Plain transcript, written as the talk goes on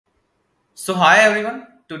So hi everyone,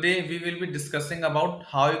 today we will be discussing about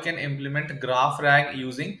how you can implement GraphRAG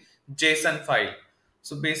using JSON file.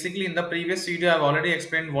 So basically in the previous video I've already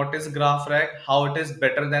explained what is GraphRAG, how it is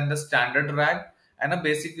better than the standard RAG and a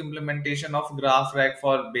basic implementation of GraphRAG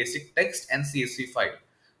for basic text and CSV file.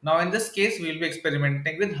 Now in this case we will be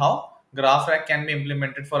experimenting with how GraphRAG can be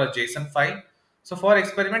implemented for a JSON file. So for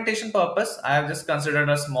experimentation purpose I have just considered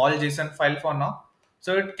a small JSON file for now,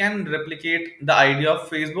 so it can replicate the idea of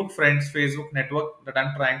Facebook friends, Facebook network that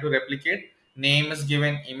I'm trying to replicate. Name is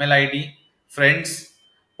given, email ID, friends,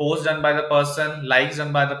 post done by the person, likes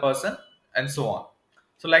done by the person, and so on.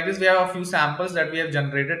 So like this, we have a few samples that we have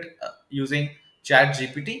generated using Chat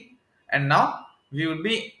GPT, and now we will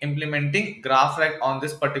be implementing GraphRag on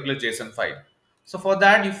this particular JSON file. So for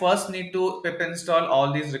that, you first need to pip install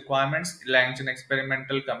all these requirements: LangChain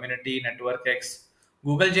experimental, community, network X,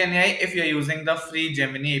 Google GenAI if you are using the free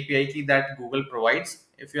Gemini API key that Google provides.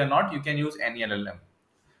 If you are not, you can use any LLM.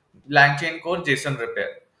 LangChain core JSON repair.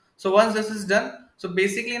 So once this is done, so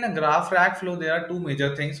basically in a graph rack flow, there are two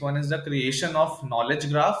major things. One is the creation of knowledge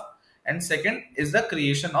graph, and second is the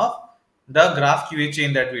creation of the graph QA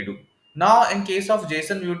chain that we do. Now, in case of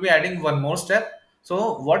JSON, we would be adding one more step.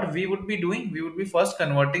 So what we would be doing, we would be first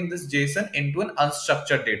converting this JSON into an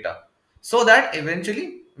unstructured data, so that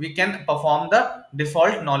eventually we can perform the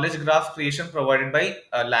default knowledge graph creation provided by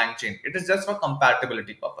LangChain. It is just for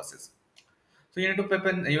compatibility purposes. So you need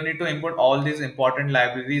to you need to import all these important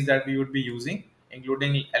libraries that we would be using,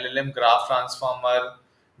 including LLM, Graph Transformer,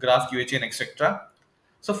 Graph QA chain, etc.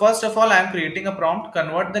 So first of all, I am creating a prompt: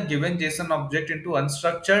 convert the given JSON object into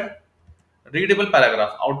unstructured readable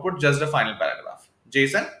paragraph. Output just the final paragraph.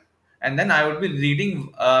 JSON, and then I would be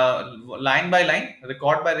reading line by line,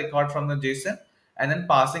 record by record from the JSON, and then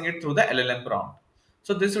passing it through the LLM prompt.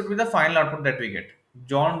 So this would be the final output that we get.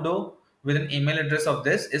 John Doe with an email address of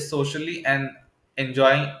this is socially and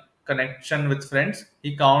enjoying connection with friends.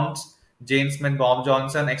 He counts Jane Smith, Bob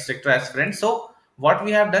Johnson, etc. as friends. So what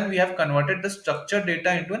we have done, we have converted the structured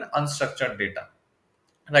data into an unstructured data.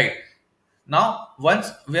 Right. Now,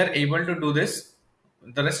 once we are able to do this,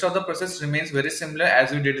 the rest of the process remains very similar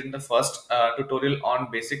as we did in the first tutorial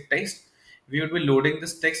on basic text. We would be loading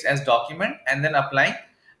this text as document and then applying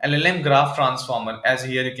LLM graph transformer, as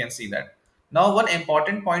here you can see that. Now, one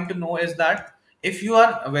important point to know is that if you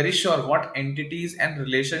are very sure what entities and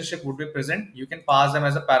relationship would be present, you can pass them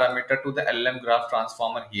as a parameter to the LLM graph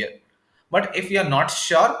transformer here. But if you are not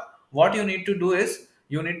sure, what you need to do is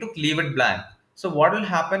you need to leave it blank. So what will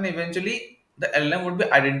happen eventually, the LM would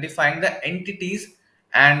be identifying the entities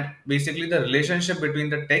and basically the relationship between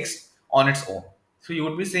the text on its own. So you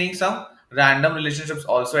would be seeing some random relationships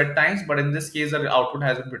also at times, but in this case the output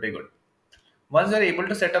has been pretty good. Once you're able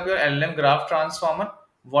to set up your LM graph transformer,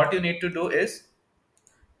 what you need to do is,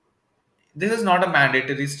 this is not a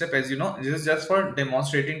mandatory step, as you know. This is just for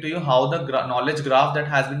demonstrating to you how the knowledge graph that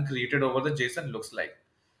has been created over the JSON looks like.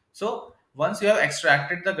 So once you have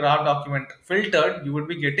extracted the graph document filtered, you would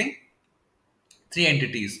be getting three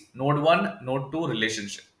entities: node 1, node 2,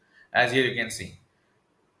 relationship, as here you can see.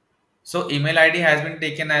 So email ID has been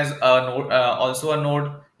taken as a node, also a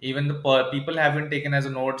node. Even the people have been taken as a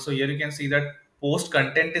node. So here you can see that post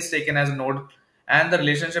content is taken as a node, and the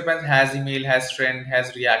relationship has email, has friend,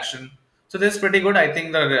 has reaction. So this is pretty good. I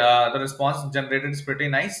think the response generated is pretty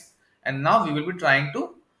nice. And now we will be trying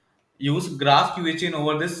to use graph QHN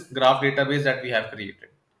over this graph database that we have created.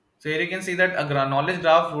 So here you can see that a knowledge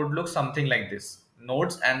graph would look something like this: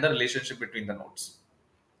 nodes and the relationship between the nodes.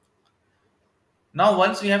 Now,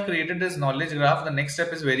 once we have created this knowledge graph, the next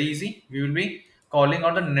step is very easy. We will be calling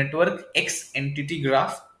out a network X entity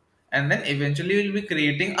graph, and then eventually we will be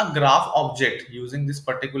creating a graph object using this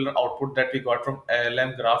particular output that we got from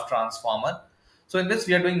LM graph transformer. So in this,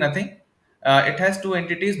 we are doing nothing. It has two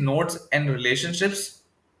entities, nodes and relationships.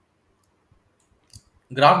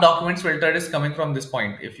 Graph documents filtered is coming from this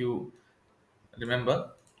point. If you remember,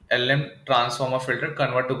 LM transformer filter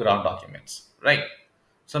convert to graph documents, right?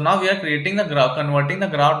 So now we are creating the graph, converting the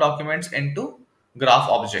graph documents into graph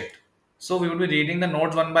object. So we will be reading the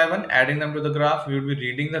nodes one by one, adding them to the graph. We will be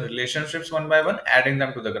reading the relationships one by one, adding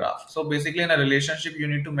them to the graph. So basically in a relationship, you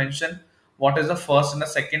need to mention what is the first and the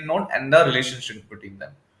second node and the relationship between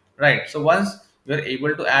them, right? So once you are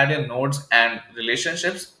able to add your nodes and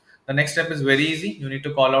relationships, the next step is very easy. You need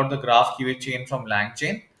to call out the graph QA chain from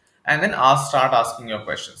LangChain and then start asking your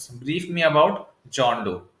questions. Brief me about John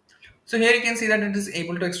Doe. So here you can see that it is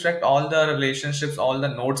able to extract all the relationships, all the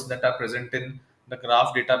nodes that are present in the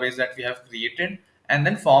graph database that we have created, and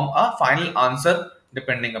then form a final answer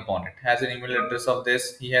depending upon it. Has an email address of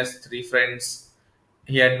this, he has 3 friends,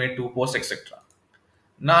 he had made 2 posts, etc.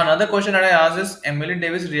 Now another question that I asked is Emily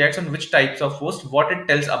Davis reacts on which types of posts, what it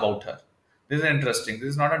tells about her. This is interesting. This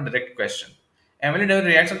is not a direct question. Emily Davis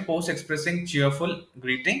reacts on posts expressing cheerful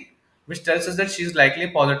greeting, which tells us that she is likely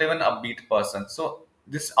a positive and upbeat person. So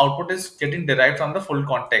this output is getting derived from the full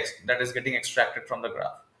context that is getting extracted from the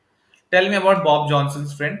graph. Tell me about Bob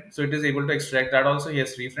Johnson's friend. So it is able to extract that also. He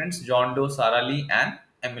has three friends, John Doe, Sarah Lee, and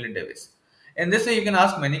Emily Davis. In this way, you can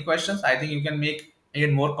ask many questions. I think you can make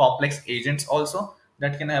even more complex agents also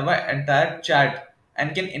that can have an entire chat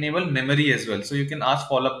and can enable memory as well. So you can ask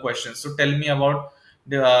follow-up questions. So tell me about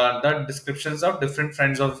the descriptions of different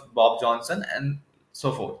friends of Bob Johnson and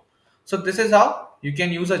so forth. So this is how you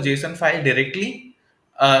can use a JSON file directly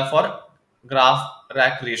for graph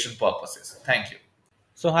rack creation purposes. Thank you.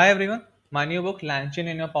 So hi everyone, my new book LangChain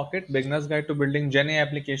in Your Pocket, Beginner's Guide to Building Gen AI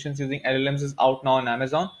Applications Using LLMs is out now on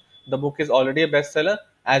Amazon. The book is already a bestseller.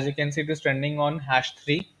 As you can see, it is trending on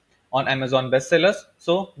 #3 on Amazon bestsellers.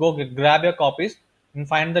 So go grab your copies and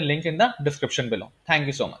find the link in the description below. Thank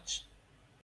you so much.